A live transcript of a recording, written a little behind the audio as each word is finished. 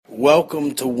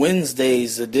Welcome to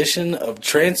Wednesday's edition of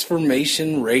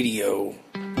Transformation Radio.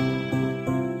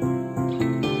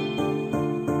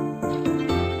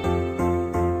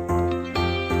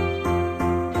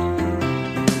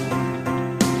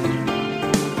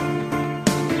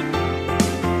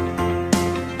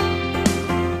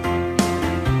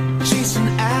 Chasing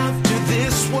after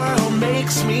this world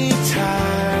makes me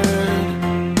tired.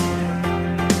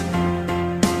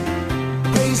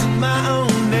 Praising my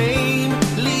own name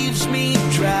leaves me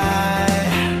dry.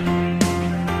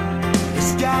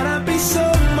 There's gotta be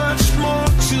so much more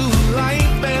to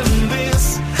life than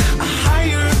this. A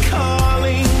higher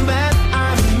calling that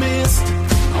I missed.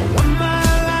 I want my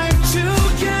life to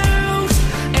count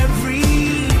every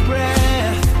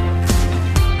breath.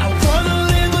 I wanna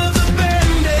live with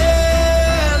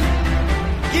abandon.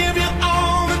 Give you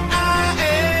all that I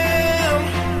am.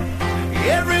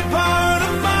 Every part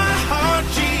of my heart,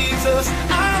 Jesus,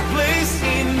 I place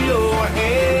in your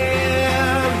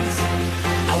hands.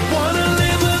 I wanna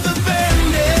live with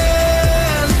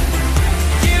abandon.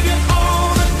 Give you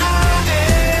all that I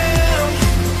am.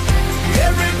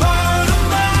 Every part of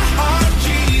my heart,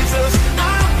 Jesus,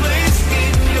 I place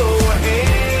in your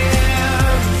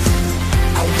hands.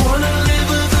 I wanna live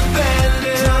with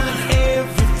abandon. Drop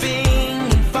everything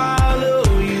and follow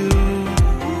you.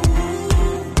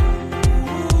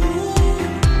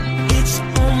 It's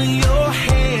only your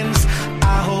hands I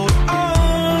hold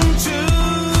on to.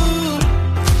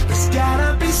 There's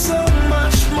gotta be so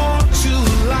much more to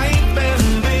life than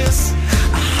this.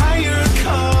 A higher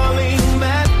calling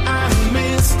that I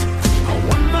missed. I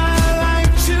want my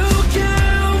life to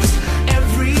count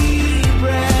every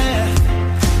breath.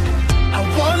 I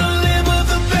wanna live with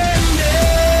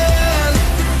abandon.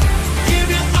 Give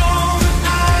you all that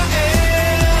I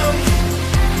am.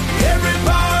 Every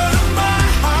part of my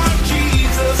heart,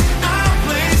 Jesus, I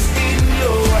place in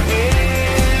your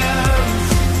hands.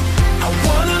 I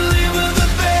wanna live with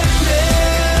abandon.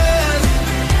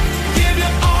 Give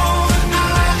you all that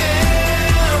I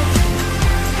am.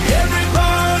 Every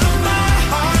part of my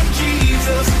heart,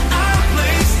 Jesus, I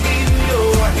place in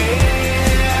your hands.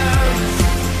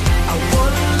 I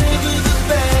wanna live with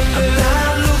abandon. I'm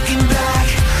not looking back,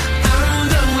 I'm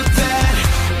done with that.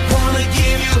 Wanna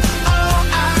give you all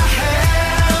I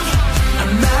have.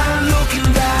 I'm not looking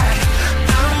back,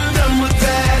 I'm done with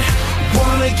that.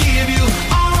 Wanna give you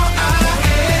all I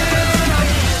am.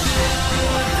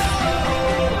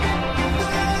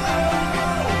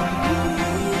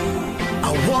 I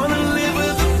wanna live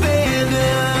with abandon.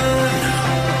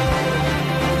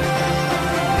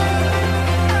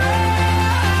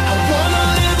 I wanna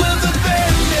live with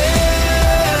abandon.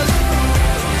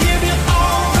 Give you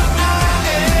all that I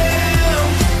am.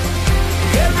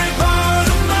 Every part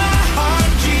of my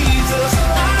heart, Jesus,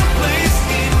 I place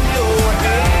in your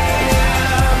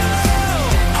hands.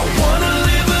 I wanna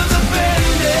live with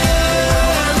abandon.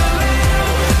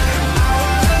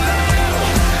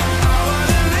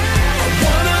 I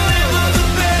wanna live with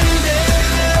abandon.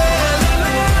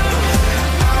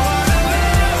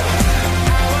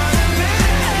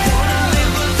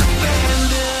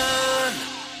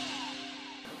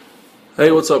 Hey,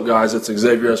 what's up, guys? It's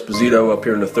Xavier Esposito up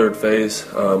here in the third phase.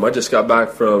 I just got back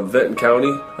from Vinton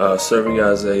County, serving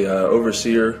as a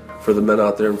overseer for the men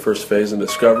out there in first phase in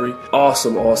Discovery.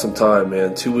 Awesome time,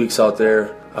 man. 2 weeks out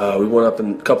there. We went up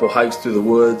in a couple hikes through the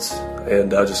woods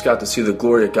and just got to see the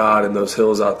glory of God in those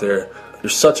hills out there.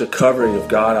 There's such a covering of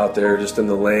God out there just in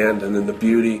the land and in the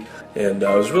beauty. And it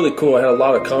was really cool. I had a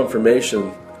lot of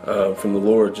confirmation from the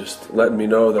Lord, just letting me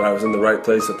know that I was in the right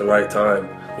place at the right time.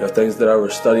 You know, things that I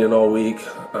was studying all week,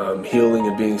 healing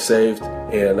and being saved.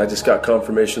 And I just got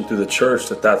confirmation through the church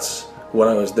that that's what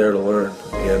I was there to learn.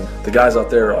 And the guys out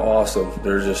there are awesome.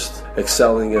 They're just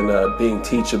excelling in being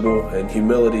teachable and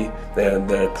humility, and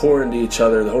they pour into each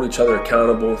other. They hold each other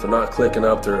accountable. They're not clicking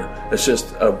up. It's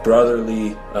just a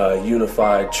brotherly,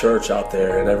 unified church out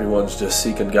there, and everyone's just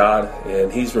seeking God,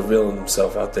 and He's revealing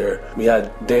Himself out there. We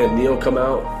had Dan Neal come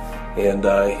out, and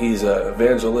he's an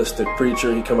evangelistic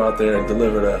preacher. He come out there and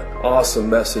delivered an awesome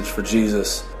message for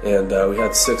Jesus, and we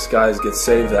had 6 guys get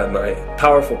saved that night.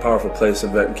 Powerful place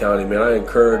in Vinton County, man. I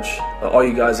encourage all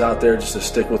you guys out there just to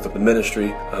stick with the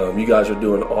ministry. You guys are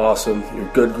doing awesome. You're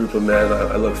a good group of men.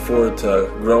 I look forward to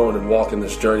growing and walking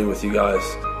this journey with you guys.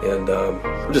 And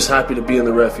I'm just happy to be in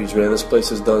the refuge, man. This place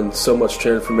has done so much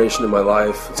transformation in my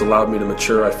life. It's allowed me to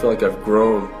mature. I feel like I've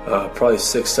grown probably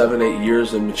 6, 7, 8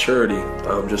 years in maturity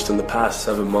just in the past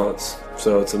 7 months.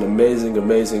 So it's an amazing,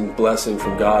 amazing blessing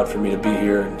from God for me to be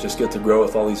here and just get to grow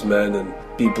with all these men and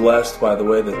be blessed by the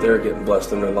way that they're getting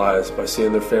blessed in their lives, by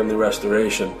seeing their family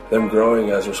restoration, them growing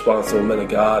as responsible men of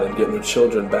God and getting their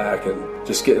children back and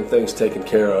just getting things taken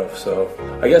care of. So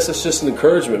I guess it's just an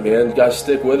encouragement, man. You guys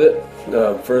stick with it.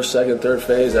 First, second, third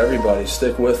phase, everybody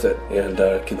stick with it and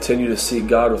continue to seek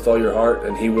God with all your heart,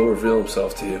 and He will reveal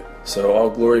Himself to you. So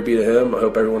all glory be to Him. I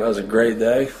hope everyone has a great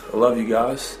day. I love you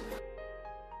guys.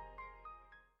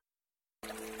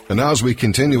 And now as we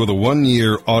continue with a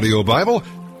one-year audio Bible,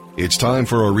 it's time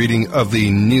for a reading of the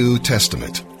New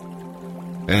Testament.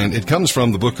 And it comes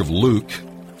from the book of Luke,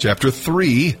 chapter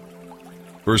 3,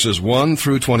 verses 1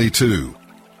 through 22.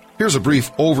 Here's a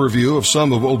brief overview of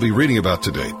some of what we'll be reading about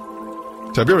today.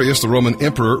 Tiberius, the Roman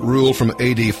emperor, ruled from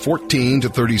AD 14 to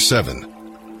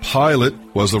 37. Pilate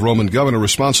was the Roman governor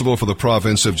responsible for the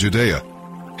province of Judea.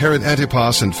 Herod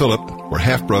Antipas and Philip were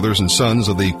half-brothers and sons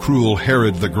of the cruel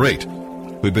Herod the Great,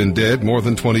 who'd been dead more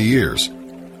than 20 years.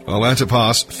 While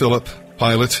Antipas, Philip,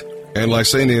 Pilate, and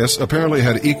Lysanias apparently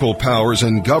had equal powers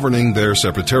in governing their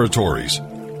separate territories.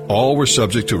 All were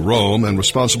subject to Rome and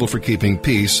responsible for keeping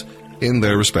peace in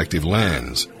their respective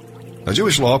lands. Now,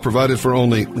 Jewish law provided for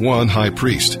only one high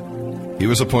priest. He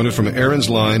was appointed from Aaron's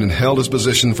line and held his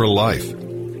position for life.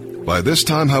 By this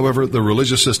time, however, the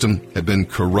religious system had been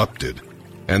corrupted,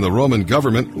 and the Roman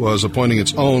government was appointing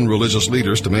its own religious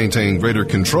leaders to maintain greater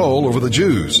control over the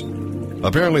Jews.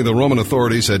 Apparently, the Roman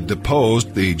authorities had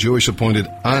deposed the Jewish-appointed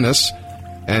Annas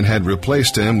and had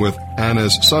replaced him with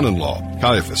Annas' son-in-law,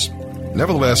 Caiaphas.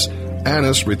 Nevertheless,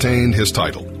 Annas retained his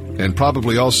title, and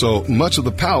probably also much of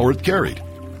the power it carried,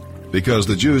 because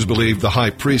the Jews believed the high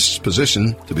priest's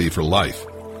position to be for life.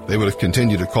 They would have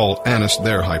continued to call Annas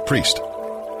their high priest.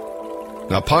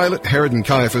 Now, Pilate, Herod, and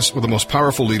Caiaphas were the most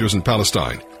powerful leaders in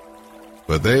Palestine,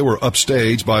 but they were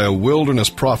upstaged by a wilderness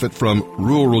prophet from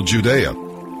rural Judea.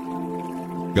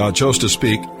 God chose to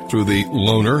speak through the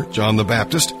loner, John the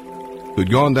Baptist, who'd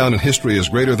gone down in history as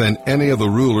greater than any of the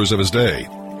rulers of his day.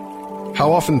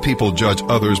 How often people judge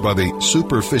others by the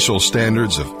superficial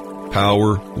standards of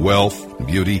power, wealth,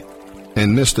 beauty,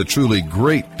 and miss the truly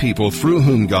great people through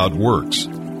whom God works.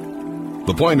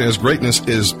 The point is, greatness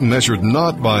is measured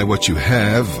not by what you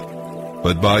have,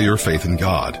 but by your faith in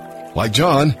God. Like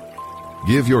John,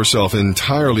 give yourself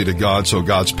entirely to God so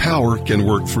God's power can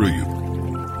work through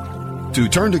you. To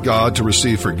turn to God to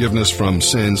receive forgiveness from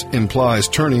sins implies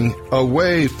turning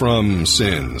away from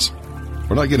sins.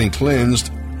 We're not getting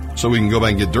cleansed so we can go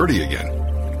back and get dirty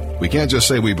again. We can't just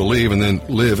say we believe and then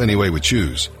live any way we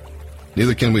choose.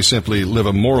 Neither can we simply live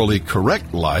a morally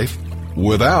correct life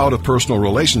without a personal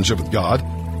relationship with God,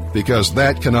 because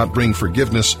that cannot bring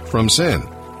forgiveness from sin.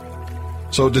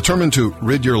 So determine to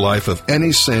rid your life of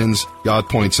any sins God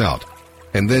points out,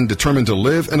 and then determine to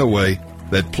live in a way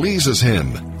that pleases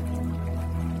Him.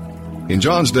 In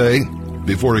John's day,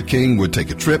 before a king would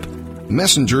take a trip,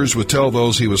 messengers would tell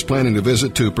those he was planning to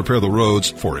visit to prepare the roads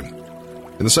for him.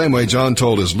 In the same way, John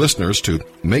told his listeners to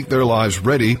make their lives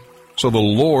ready so the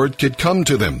Lord could come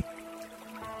to them.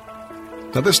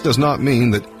 Now, this does not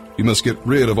mean that you must get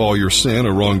rid of all your sin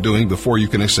or wrongdoing before you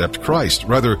can accept Christ.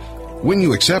 Rather, when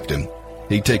you accept Him,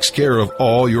 He takes care of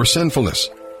all your sinfulness.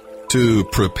 To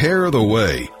prepare the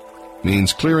way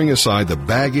means clearing aside the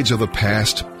baggage of the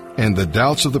past and the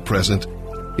doubts of the present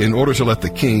in order to let the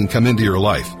King come into your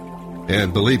life.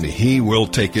 And believe me, He will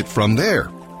take it from there.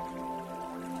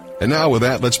 And now with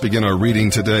that, let's begin our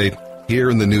reading today here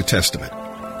in the New Testament.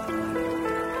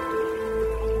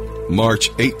 March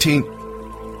 18th,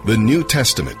 the New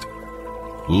Testament,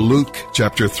 Luke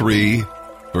chapter 3,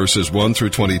 verses 1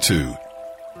 through 22.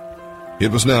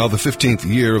 It was now the 15th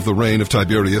year of the reign of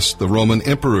Tiberius, the Roman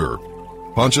emperor.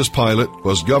 Pontius Pilate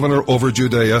was governor over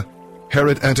Judea.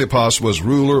 Herod Antipas was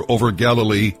ruler over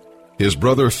Galilee. His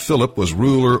brother Philip was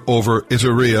ruler over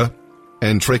Iturea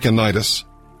and Trachonitis.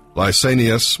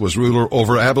 Lysanias was ruler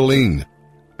over Abilene.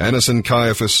 Annas and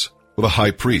Caiaphas were the high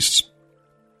priests.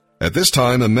 At this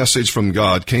time, a message from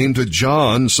God came to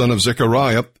John, son of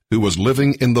Zechariah, who was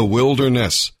living in the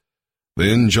wilderness.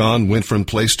 Then John went from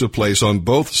place to place on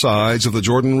both sides of the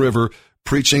Jordan River,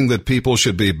 preaching that people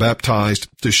should be baptized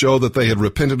to show that they had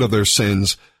repented of their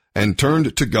sins and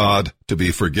turned to God to be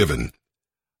forgiven.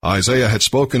 Isaiah had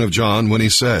spoken of John when he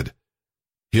said,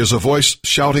 "Here's a voice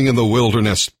shouting in the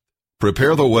wilderness,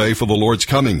 'Prepare the way for the Lord's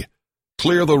coming.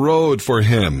 Clear the road for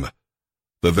Him.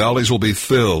 The valleys will be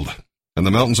filled, and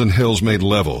the mountains and hills made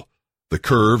level. The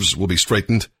curves will be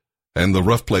straightened, and the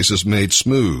rough places made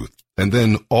smooth. And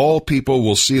then all people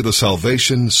will see the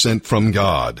salvation sent from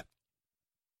God.'"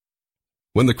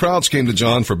 When the crowds came to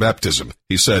John for baptism,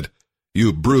 he said,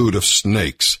 "You brood of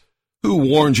snakes, Who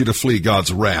warned you to flee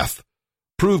God's wrath?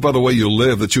 Prove by the way you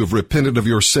live that you have repented of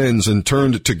your sins and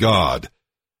turned to God.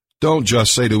 Don't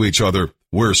just say to each other,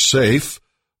 we're safe,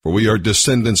 for we are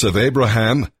descendants of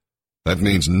Abraham. That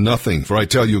means nothing, for I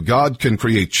tell you, God can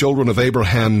create children of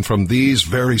Abraham from these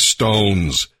very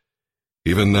stones.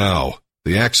 Even now,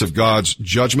 the axe of God's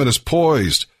judgment is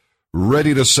poised,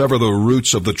 ready to sever the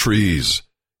roots of the trees.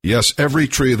 Yes, every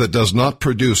tree that does not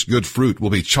produce good fruit will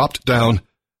be chopped down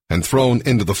and thrown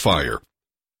into the fire.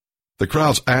 The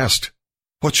crowds asked,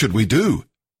 what should we do?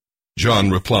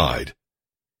 John replied,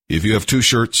 if you have 2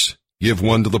 shirts, give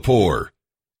one to the poor.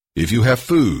 If you have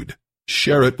food,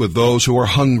 share it with those who are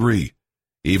hungry.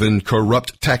 Even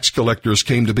corrupt tax collectors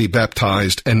came to be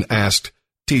baptized and asked,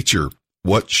 Teacher,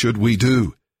 what should we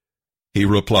do? He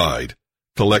replied,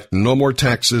 collect no more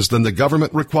taxes than the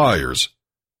government requires.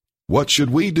 What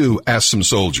should we do? Asked some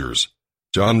soldiers.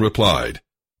 John replied,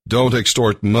 don't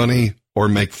extort money or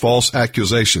make false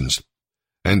accusations,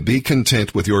 and be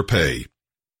content with your pay.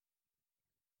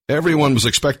 Everyone was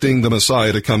expecting the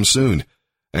Messiah to come soon,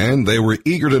 and they were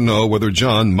eager to know whether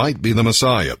John might be the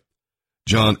Messiah.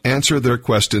 John answered their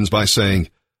questions by saying,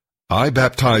 I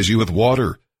baptize you with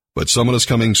water, but someone is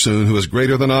coming soon who is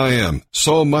greater than I am,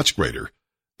 so much greater,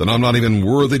 that I'm not even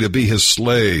worthy to be his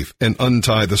slave and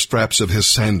untie the straps of his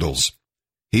sandals.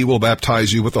 He will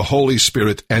baptize you with the Holy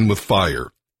Spirit and with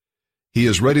fire. He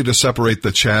is ready to separate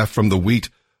the chaff from the wheat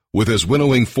with his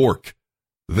winnowing fork.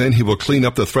 Then he will clean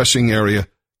up the threshing area,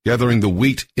 gathering the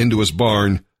wheat into his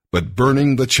barn, but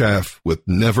burning the chaff with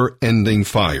never-ending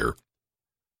fire.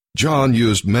 John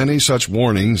used many such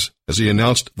warnings as he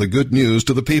announced the good news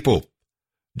to the people.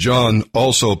 John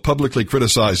also publicly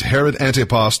criticized Herod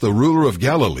Antipas, the ruler of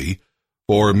Galilee,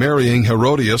 for marrying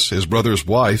Herodias, his brother's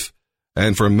wife,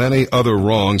 and for many other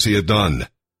wrongs he had done.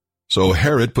 So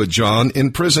Herod put John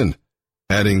in prison,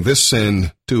 adding this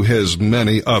sin to his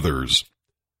many others.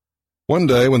 One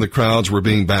day when the crowds were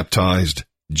being baptized,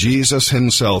 Jesus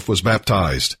himself was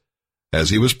baptized. As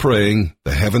he was praying,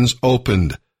 the heavens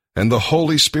opened, and the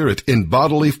Holy Spirit in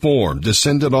bodily form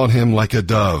descended on him like a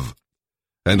dove.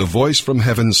 And a voice from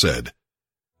heaven said,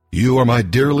 You are my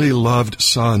dearly loved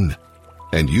Son,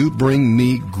 and you bring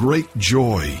me great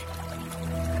joy.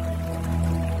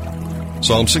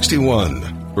 Psalm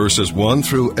 61, verses 1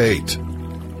 through 8.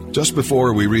 Just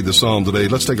before we read the psalm today,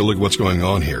 let's take a look at what's going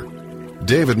on here.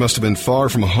 David must have been far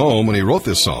from home when he wrote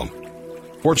this psalm.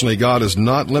 Fortunately, God is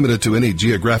not limited to any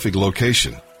geographic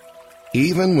location.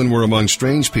 Even when we're among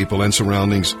strange people and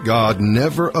surroundings, God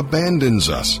never abandons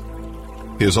us.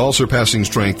 His all-surpassing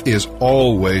strength is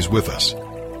always with us.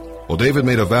 Well, David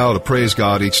made a vow to praise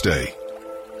God each day.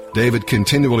 David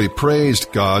continually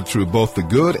praised God through both the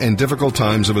good and difficult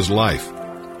times of his life.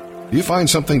 Do you find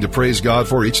something to praise God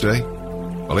for each day?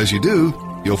 Well, as you do,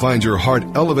 you'll find your heart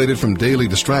elevated from daily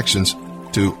distractions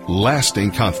to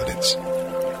lasting confidence.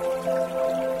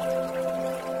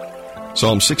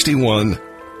 Psalm 61,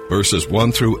 verses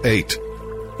 1 through 8.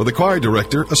 For the choir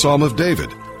director, a psalm of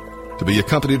David, to be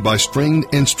accompanied by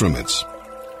stringed instruments.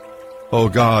 O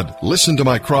God, listen to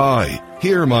my cry,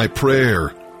 hear my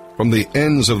prayer. From the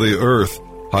ends of the earth,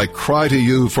 I cry to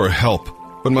you for help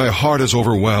when my heart is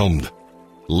overwhelmed.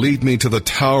 Lead me to the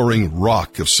towering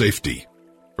rock of safety,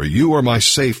 for you are my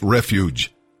safe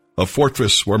refuge, a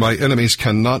fortress where my enemies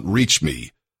cannot reach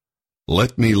me.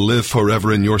 Let me live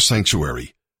forever in your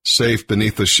sanctuary, safe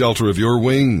beneath the shelter of your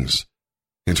wings.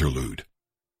 Interlude.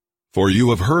 For you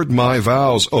have heard my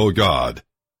vows, O God.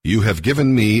 You have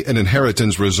given me an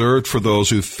inheritance reserved for those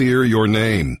who fear your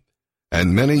name,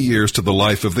 and many years to the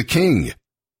life of the king.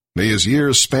 May his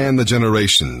years span the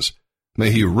generations.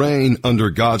 May he reign under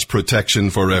God's protection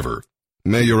forever.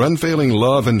 May your unfailing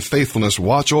love and faithfulness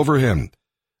watch over him.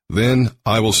 Then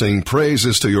I will sing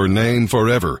praises to your name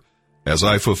forever, as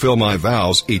I fulfill my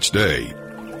vows each day.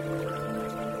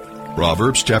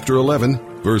 Proverbs chapter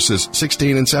 11, verses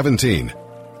 16 and 17.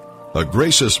 A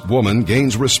gracious woman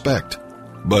gains respect,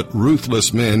 but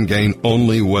ruthless men gain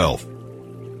only wealth.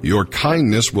 Your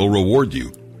kindness will reward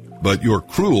you, but your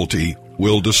cruelty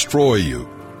will destroy you.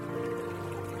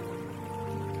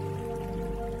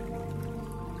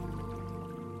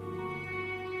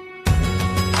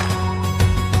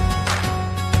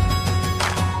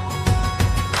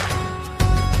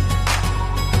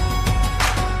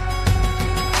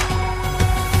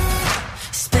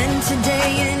 Spend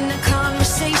today in a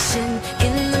conversation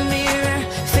in the mirror,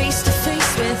 face to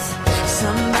face with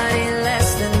somebody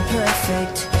less than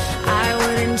perfect. I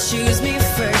wouldn't choose me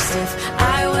first if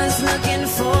I was looking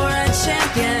for a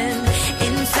champion.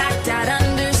 In fact, I'd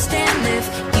understand if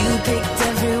you picked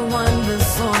everyone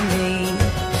before me,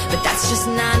 but that's just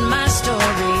not my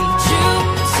story. True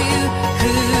to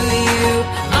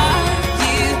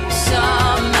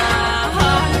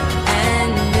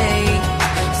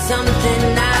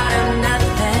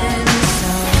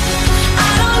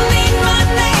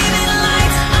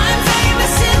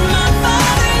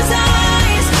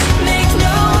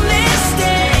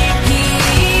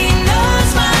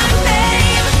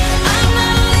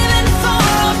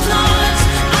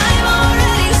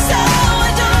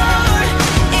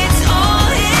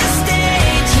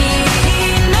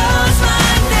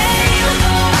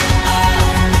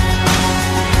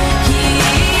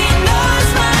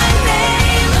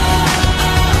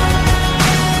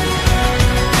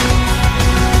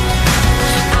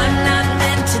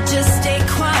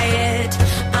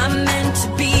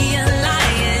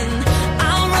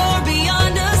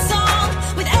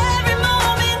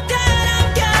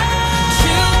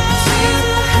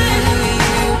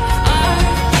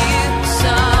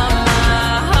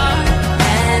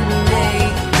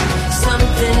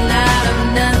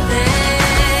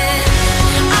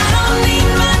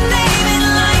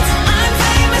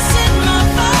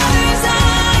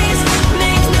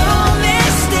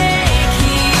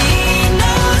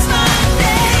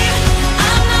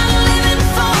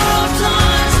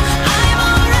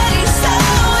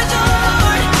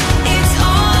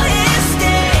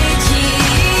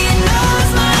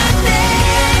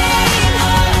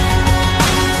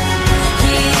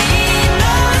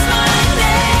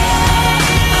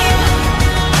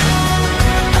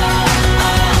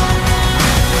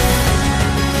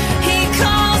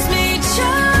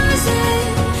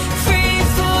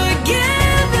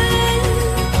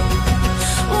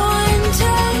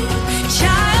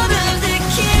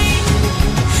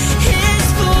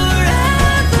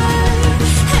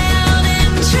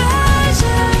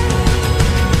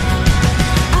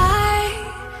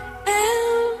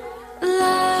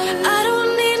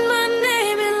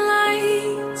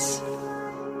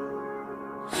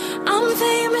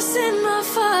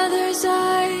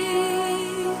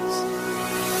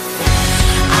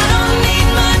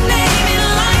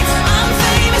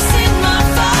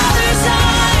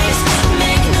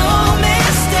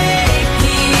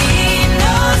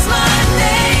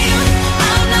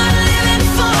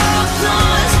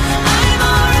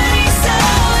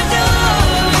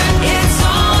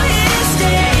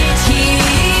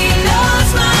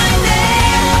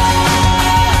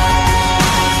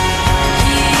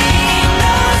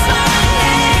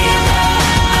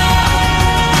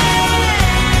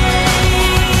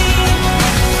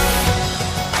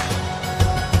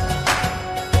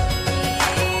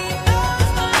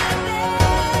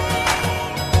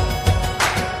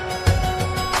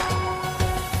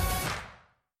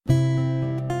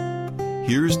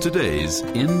today's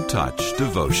In Touch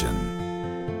devotion.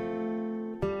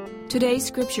 Today's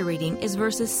scripture reading is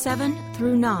verses 7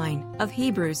 through 9 of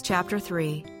Hebrews chapter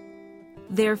 3.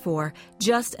 Therefore,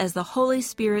 just as the Holy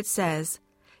Spirit says,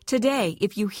 "Today,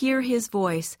 if you hear his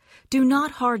voice, do not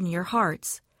harden your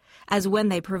hearts, as when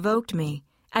they provoked me,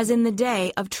 as in the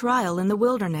day of trial in the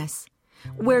wilderness,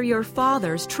 where your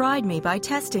fathers tried me by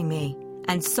testing me,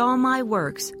 and saw my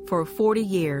works for 40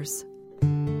 years."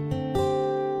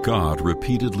 God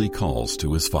repeatedly calls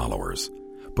to his followers,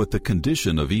 but the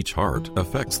condition of each heart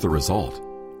affects the result.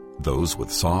 Those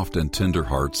with soft and tender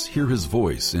hearts hear his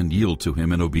voice and yield to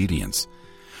him in obedience,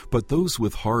 but those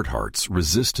with hard hearts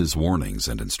resist his warnings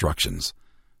and instructions.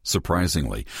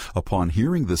 Surprisingly, upon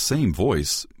hearing the same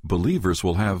voice, believers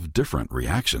will have different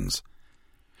reactions.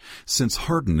 Since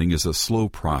hardening is a slow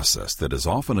process that is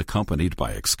often accompanied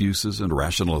by excuses and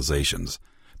rationalizations,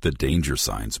 the danger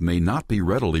signs may not be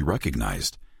readily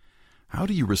recognized. How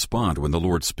do you respond when the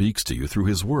Lord speaks to you through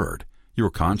his word, your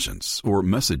conscience, or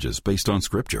messages based on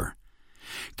Scripture?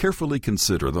 Carefully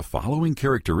consider the following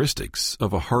characteristics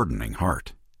of a hardening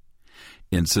heart: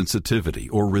 insensitivity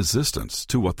or resistance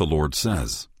to what the Lord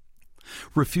says,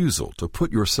 refusal to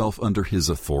put yourself under his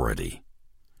authority,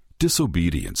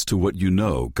 disobedience to what you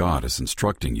know God is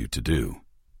instructing you to do,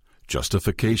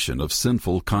 justification of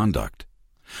sinful conduct,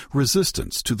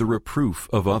 resistance to the reproof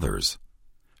of others,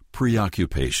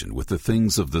 preoccupation with the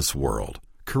things of this world,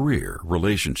 career,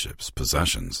 relationships,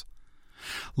 possessions,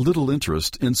 little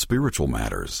interest in spiritual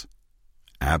matters,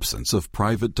 absence of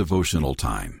private devotional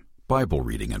time, Bible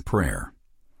reading and prayer,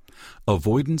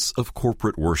 avoidance of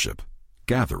corporate worship,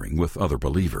 gathering with other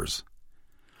believers.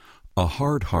 A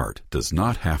hard heart does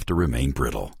not have to remain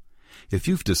brittle. If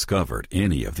you've discovered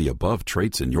any of the above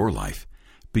traits in your life,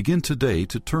 begin today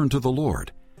to turn to the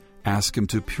Lord. Ask him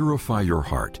to purify your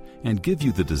heart and give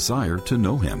you the desire to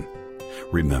know him.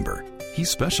 Remember, he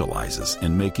specializes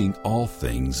in making all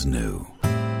things new.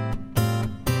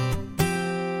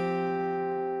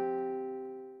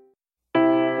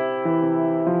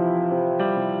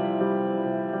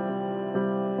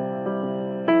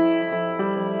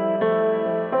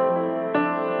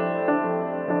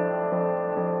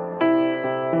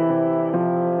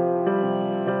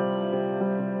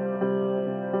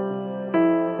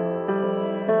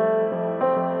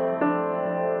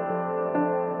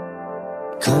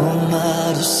 Come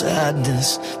out of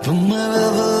sadness from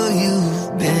wherever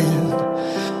you've been.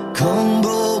 Come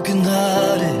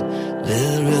broken-hearted,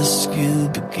 let rescue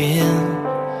begin.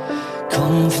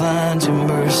 Come find your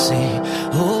mercy,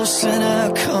 oh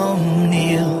sinner, come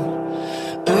kneel.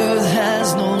 Earth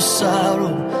has no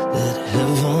sorrow that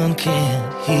heaven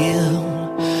can't heal.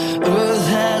 Earth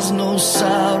has no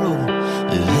sorrow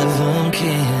that heaven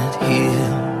can't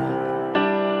heal.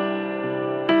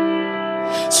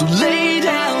 So lay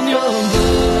down your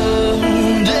burdens,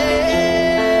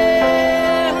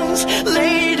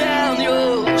 lay down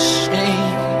your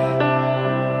shame.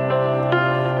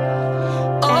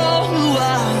 Oh,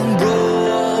 I'm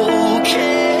broken,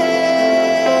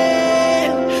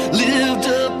 lift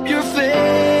up your face.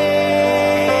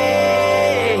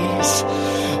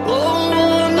 Oh,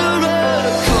 wanderer,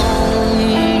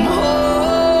 come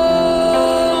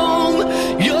home,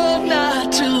 you're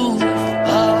not too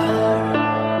far.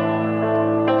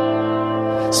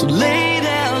 So lay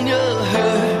down your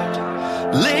hurt,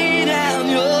 lay down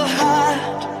your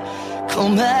heart,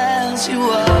 come as you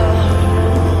are.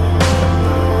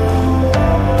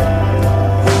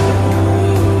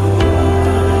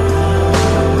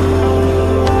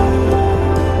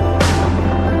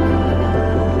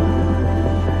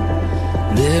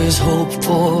 There's hope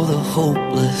for the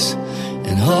hopeless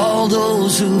and all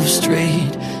those who've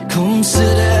strayed. Come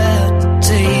sit at the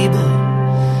table,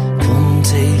 come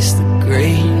taste the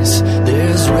grace.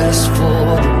 There's rest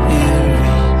for the weary,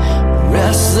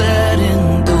 rest that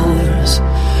endures.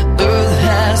 Earth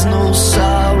has no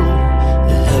sorrow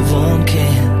that heaven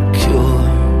can't cure.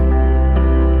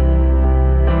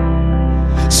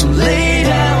 So lay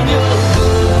down your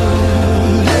burdens,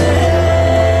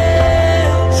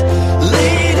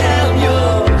 lay down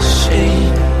your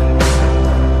shame.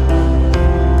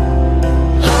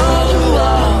 Oh,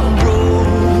 I'm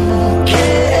broken,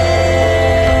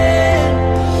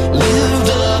 lift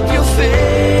up your face.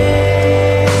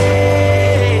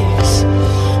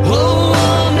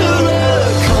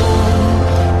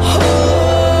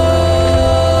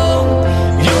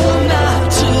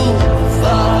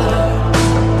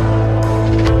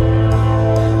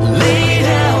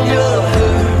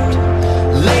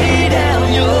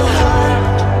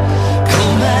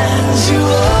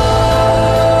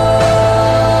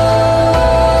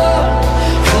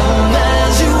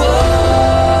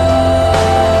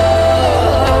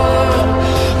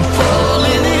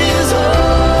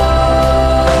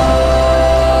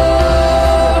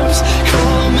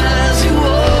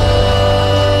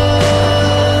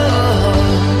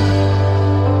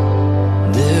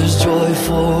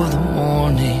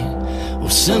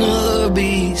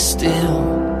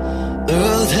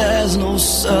 has no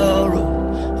sorrow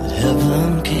that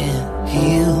heaven can't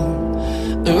heal.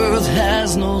 Earth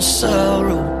has no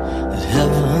sorrow that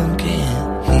heaven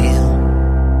can't heal.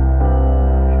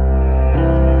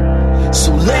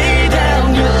 So lay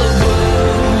down your burdens,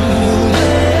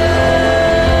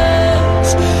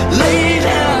 lay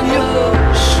down your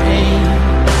shame.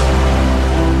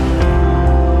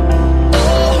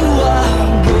 Oh,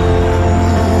 I'm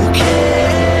broken.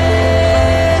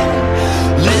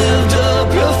 Lift up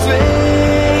your face.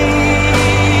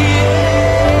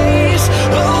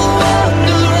 Oh,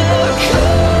 wanderer,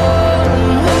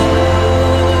 come home.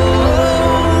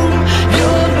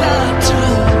 You're not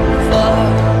too far.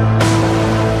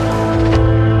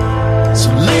 So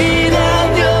lay down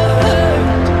your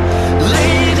hurt,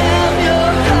 lay down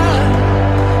your heart,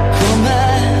 come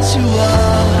as you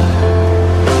are.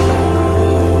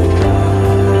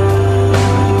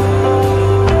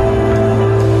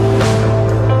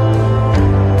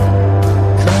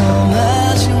 Come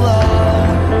as you are.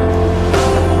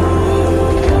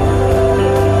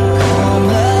 Come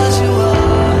as you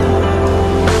are.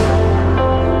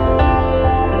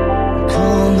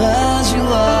 Come as you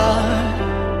are.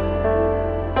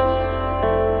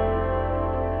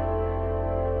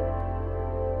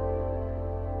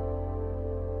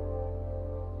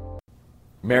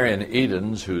 Marian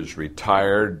Edens, who's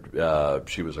retired,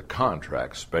 she was a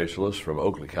contract specialist from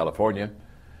Oakland, California,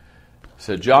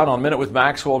 said, John, on Minute with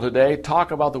Maxwell today,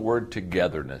 talk about the word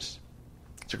togetherness.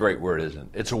 It's a great word, isn't it?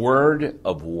 It's a word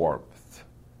of warmth.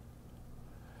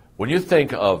 When you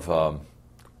think of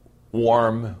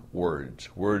warm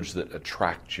words, words that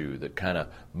attract you, that kind of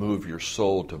move your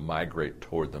soul to migrate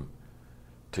toward them,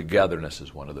 togetherness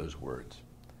is one of those words.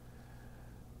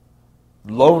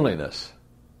 Loneliness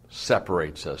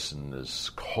separates us and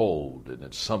is cold, and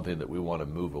it's something that we want to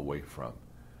move away from.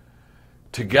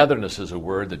 Togetherness is a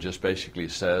word that just basically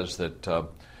says that the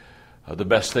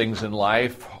best things in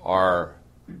life are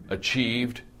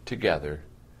achieved together.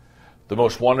 The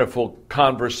most wonderful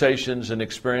conversations and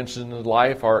experiences in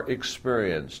life are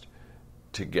experienced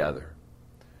together.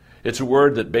 It's a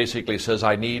word that basically says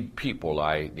I need people.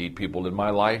 I need people in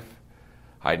my life.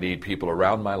 I need people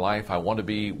around my life. I want to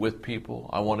be with people.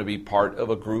 I want to be part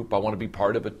of a group. I want to be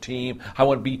part of a team. I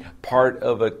want to be part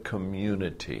of a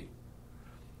community.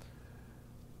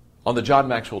 On the John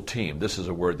Maxwell team, this is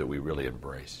a word that we really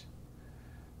embrace,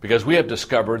 because we have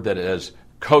discovered that as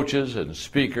coaches and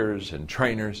speakers and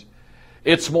trainers,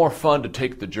 it's more fun to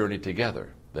take the journey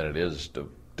together than it is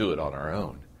to do it on our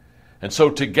own. And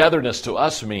so togetherness to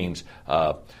us means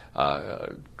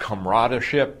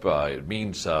comradeship, it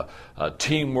means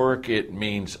teamwork, it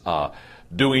means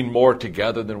doing more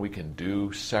together than we can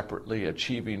do separately,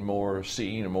 achieving more,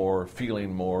 seeing more,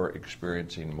 feeling more,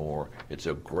 experiencing more. It's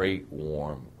a great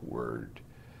warm word.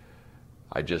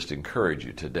 I just encourage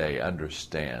you today,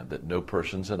 understand that no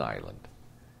person's an island,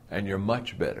 and you're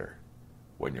much better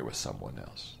when you're with someone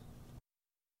else.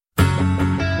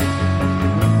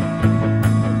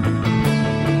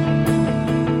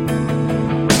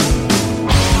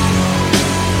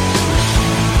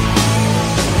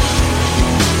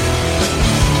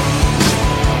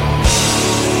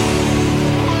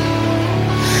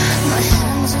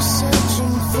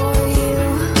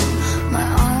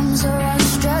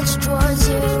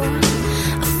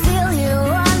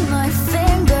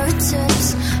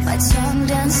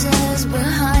 Dances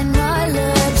behind my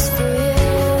lips.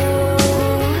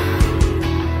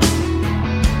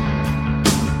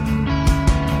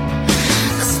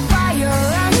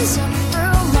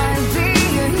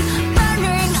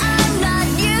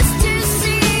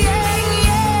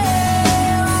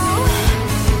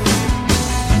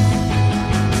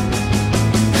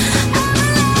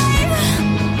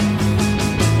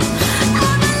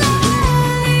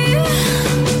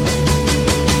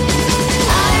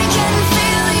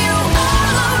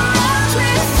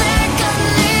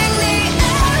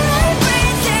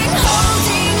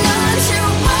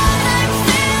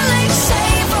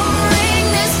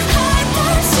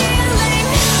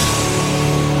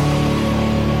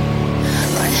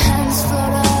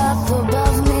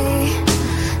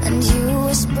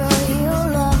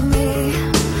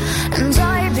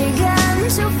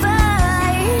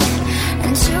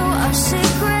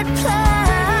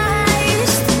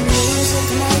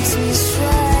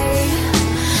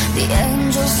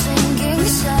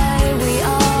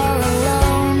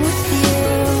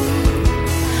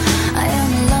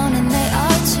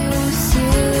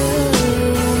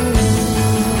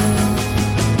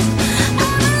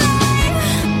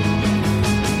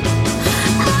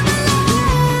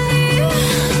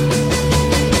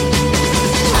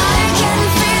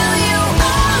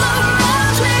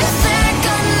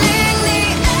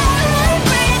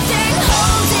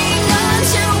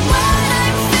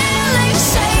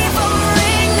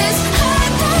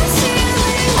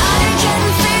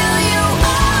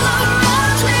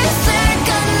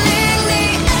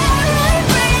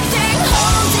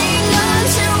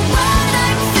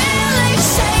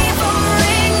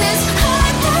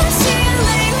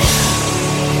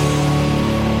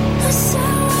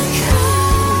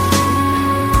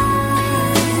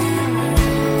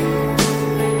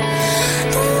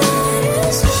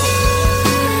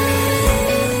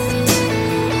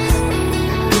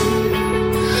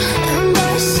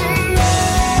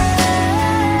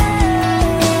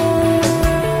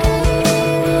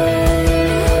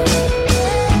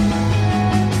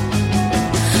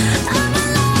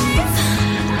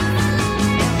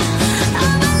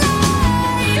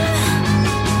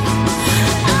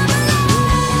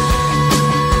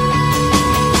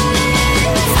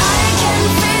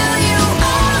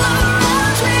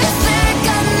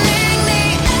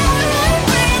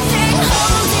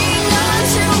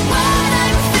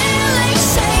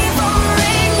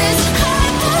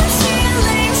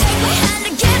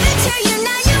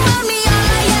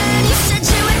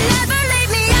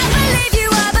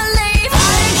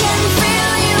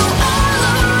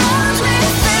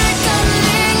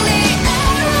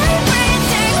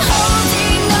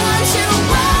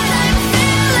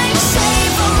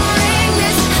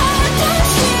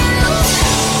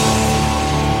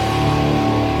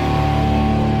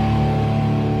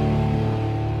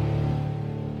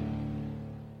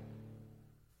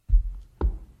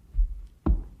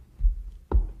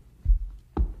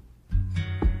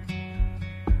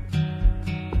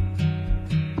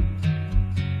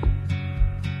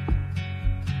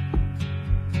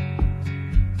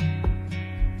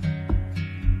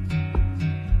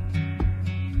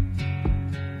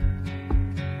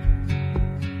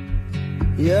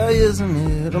 Yeah, isn't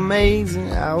it amazing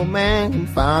how a man can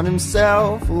find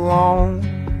himself alone?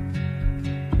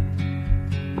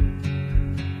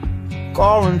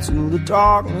 Calling to the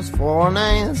darkness for an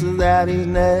answer that he's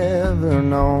never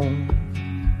known.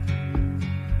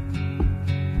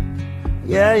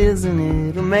 Yeah, isn't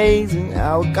it amazing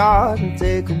how God can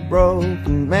take a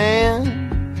broken man?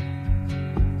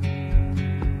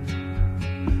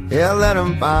 Yeah, let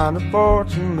him find a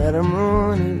fortune, let him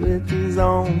ruin it with his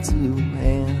own two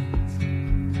hands.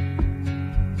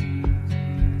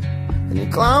 And he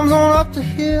climbs on up the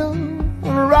hill,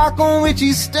 on the rock on which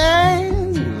he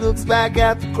stands. He looks back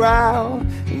at the crowd,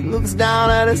 he looks down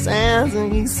at his hands,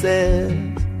 and he says,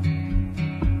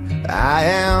 I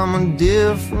am a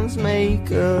difference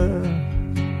maker.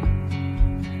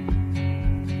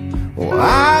 Oh,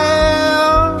 I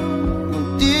am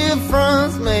a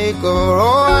difference maker.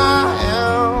 Oh, I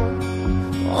am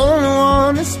the only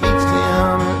one that speaks to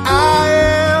him. And I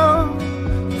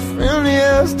am the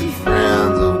friendliest of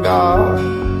friends of God.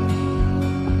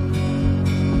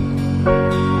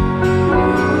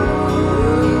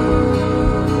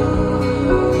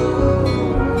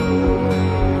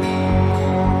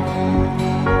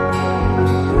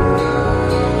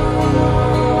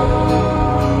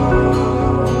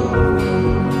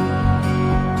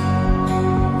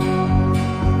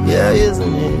 Yeah,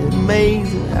 isn't it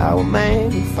amazing how a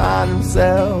man can find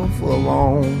himself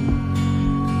alone?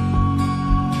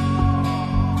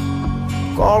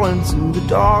 Calling to the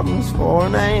darkness for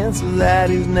an answer that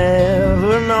he's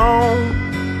never known.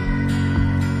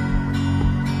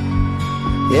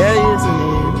 Yeah, isn't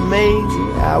it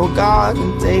amazing how a God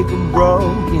can take a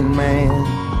broken man?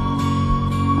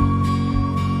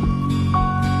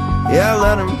 Yeah,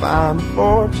 let him find a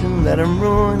fortune, let him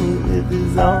ruin it with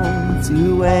his own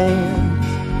two hands.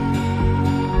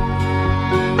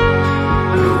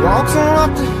 He walks on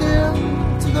up the hill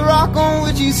to the rock on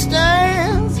which he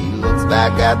stands. He looks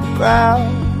back at the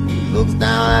crowd, he looks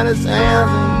down at his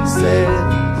hands, and he says,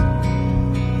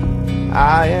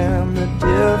 I am the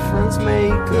difference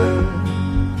maker.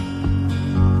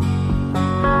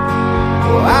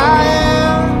 Oh, I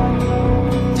am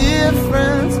the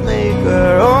difference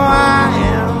maker. Oh, I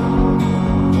am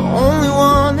the only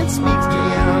one that speaks to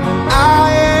him. And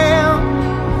I am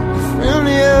the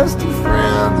friendliest of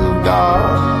friends of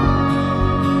God.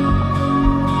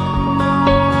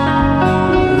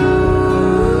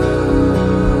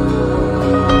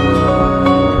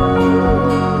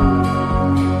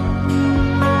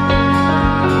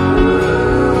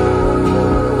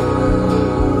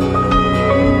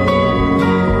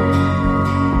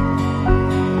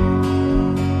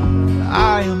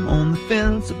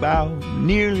 About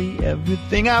nearly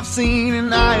everything I've seen,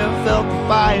 and I have felt the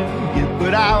fire get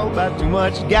put out by too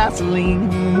much gasoline.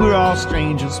 We're all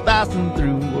strangers passing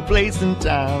through a place in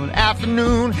time, an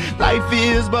afternoon. Life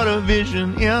is but a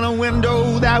vision in a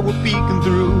window that we're peeking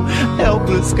through.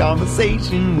 Helpless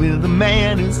conversation with a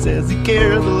man who says he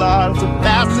cares a lot. It's a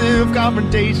passive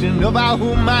confrontation about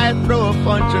who might throw a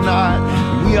punch or not.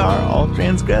 We are all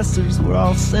transgressors, we're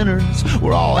all sinners,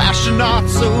 we're all astronauts.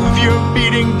 So if you're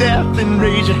beating death, then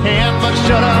raise your hand, but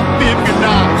shut up if you're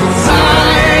not. 'Cause I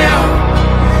am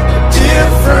a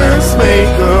difference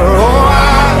maker. Oh,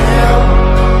 I am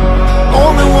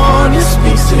only one who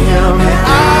speaks to him. And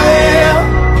I am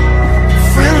the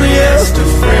friendliest of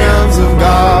friends of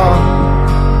God.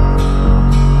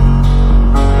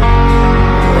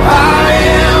 I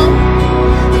am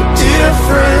the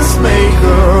difference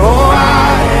maker. Oh,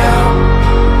 I am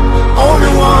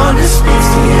only one who speaks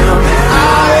to him. And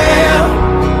I am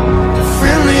the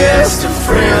friendliest of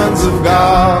friends of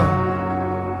God.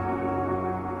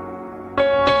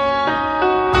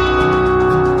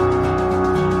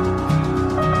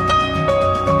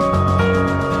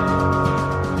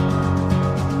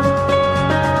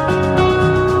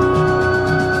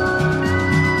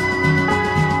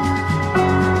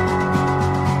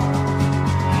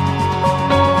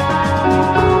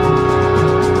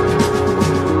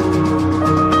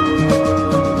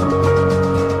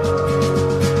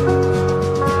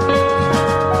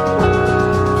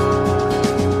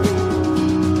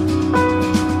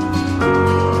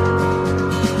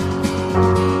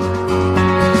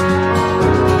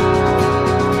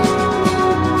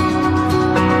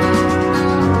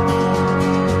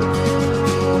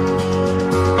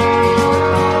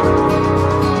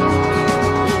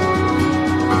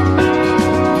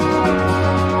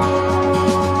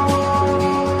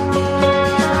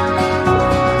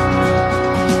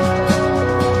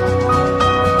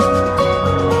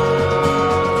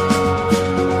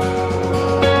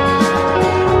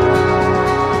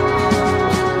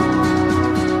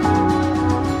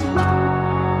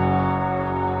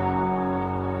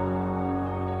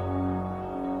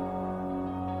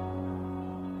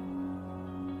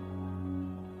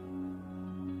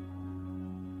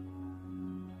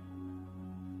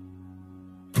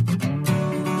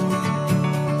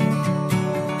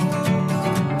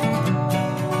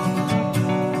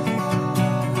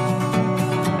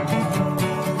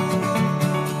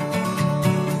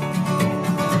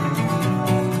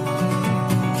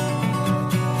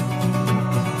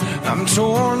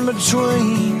 torn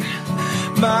between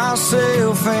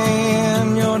myself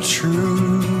and your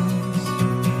truth.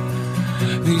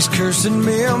 These cursed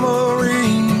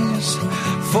memories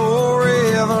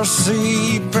forever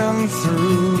seeping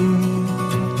through.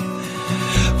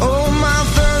 Oh, my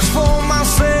thirst for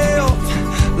myself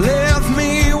left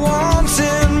me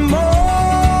wanting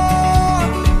more,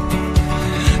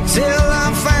 till I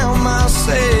found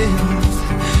myself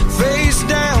face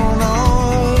down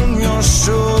on your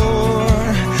shore.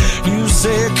 You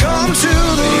said, come to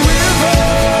the river,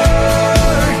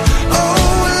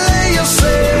 oh, lay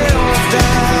yourself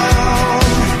down,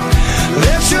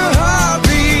 let your heart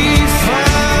be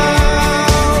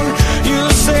found. You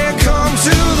said, come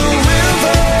to the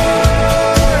river,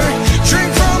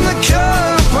 drink from the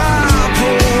cup I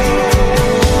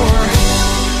pour,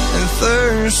 and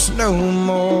thirst no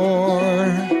more.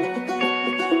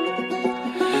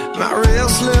 My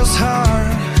restless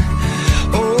heart,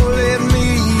 oh, led me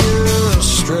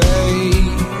astray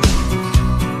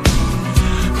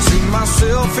to my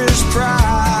selfish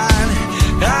pride.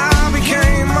 I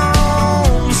became my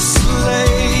own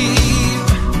slave,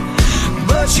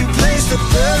 but you placed the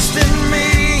thirst in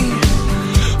me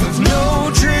with no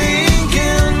drink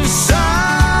inside,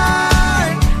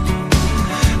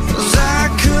 'cause I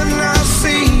could not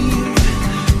see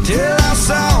till I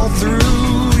saw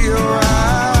through your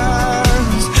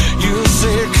eyes. You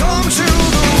said, come to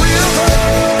the river,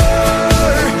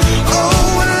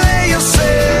 oh, and lay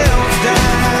yourself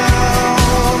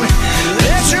down,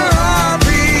 let your heart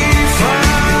be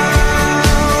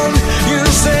found. You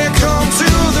said, come to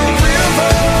the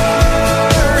river,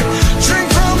 drink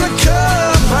from the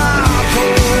cup I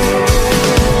pour,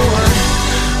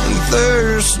 and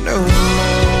thirst no more.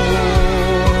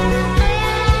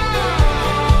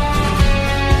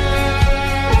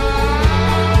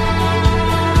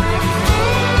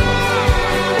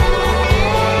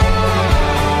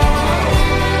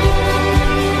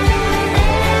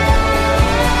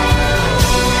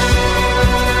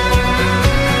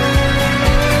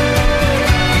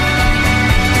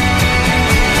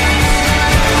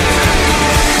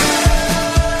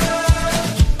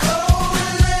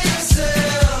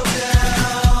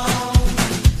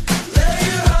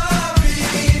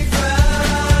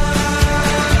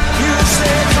 You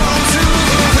said, come to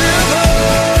the river,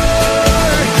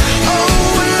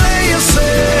 oh, and lay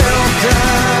yourself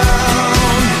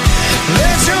down,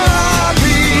 let your heart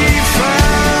be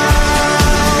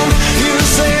found. You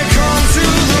said, come to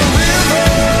the river,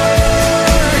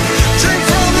 drink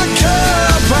from the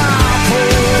cup I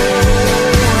pour,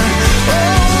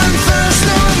 oh, and thirst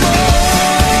no more.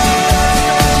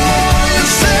 You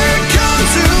said, come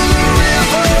to the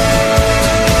river,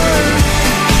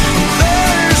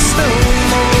 thirst no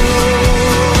more.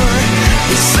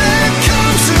 You said,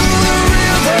 come to the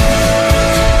river,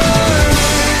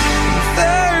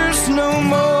 thirst no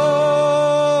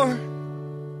more.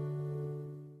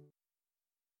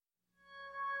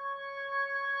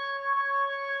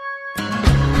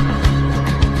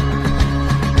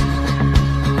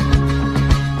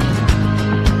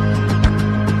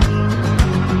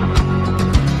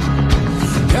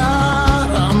 God,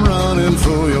 I'm running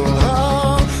for your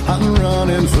heart. I'm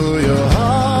running for your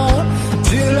heart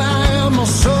till I am a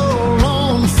soul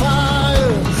on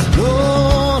fire.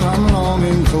 Lord, I'm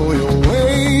longing for your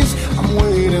ways. I'm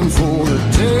waiting for the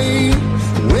day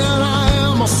when I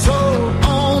am a soul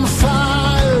on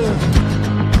fire.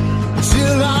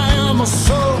 Till I am a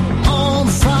soul on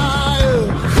fire.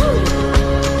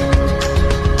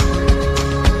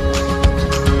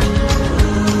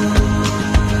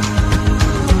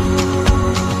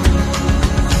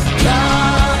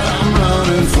 God, I'm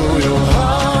running for your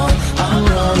heart. I'm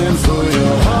running for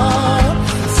your heart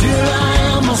till I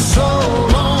am a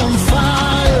soul on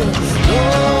fire.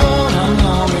 Lord, I'm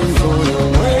longing for your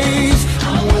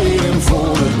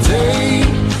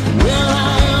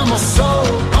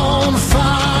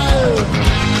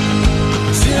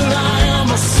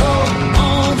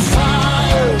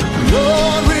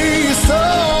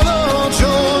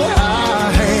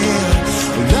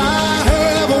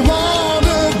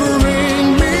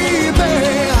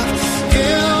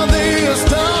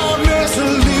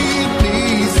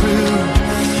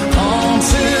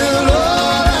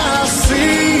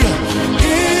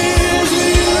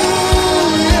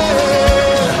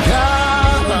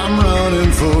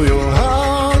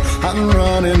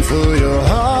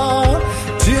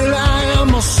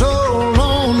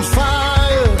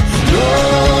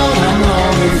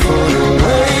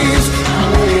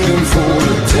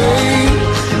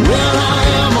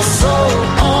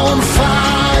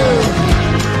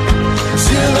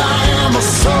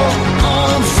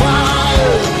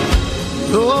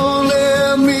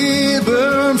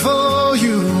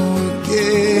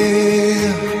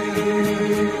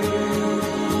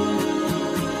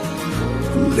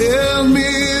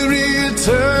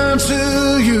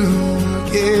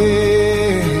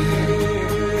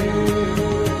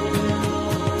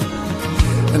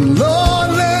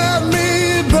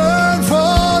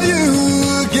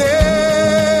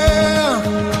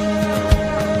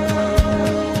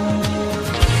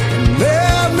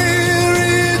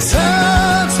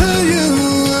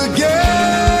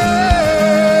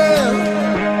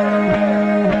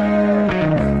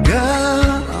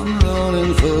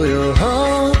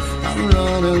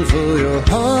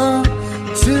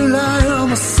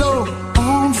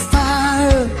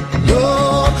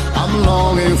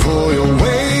for your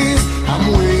ways. I'm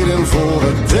waiting for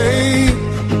the day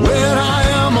when I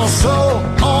am also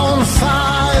on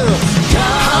fire.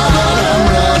 God, I'm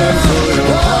running for your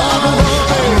power.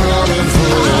 I'm running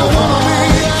for your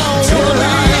love. Till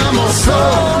I am also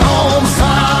on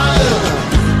fire.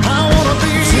 I wanna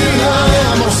be till I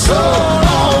am also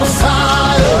on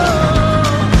fire.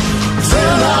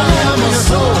 Till I am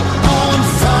also on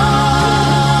fire.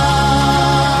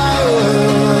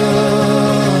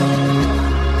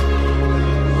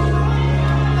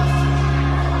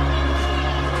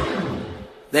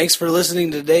 Thanks for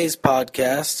listening to today's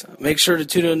podcast. Make sure to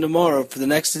tune in tomorrow for the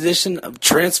next edition of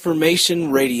Transformation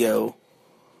Radio.